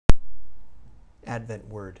Advent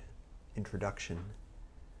Word Introduction.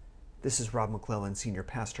 This is Rob McClellan, Senior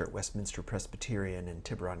Pastor at Westminster Presbyterian in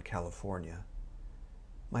Tiburon, California.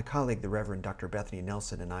 My colleague, the Reverend Dr. Bethany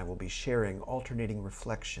Nelson, and I will be sharing alternating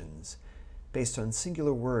reflections based on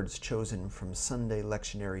singular words chosen from Sunday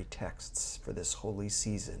lectionary texts for this holy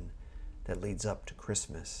season that leads up to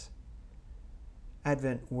Christmas.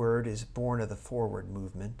 Advent Word is born of the Forward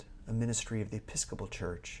movement, a ministry of the Episcopal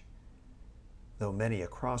Church. Though many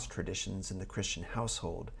across traditions in the Christian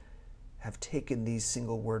household have taken these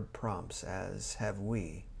single word prompts, as have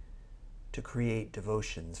we, to create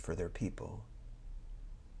devotions for their people.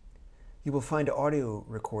 You will find audio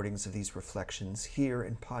recordings of these reflections here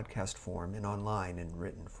in podcast form and online in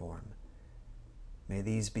written form. May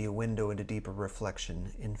these be a window into deeper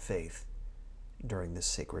reflection in faith during this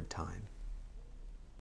sacred time.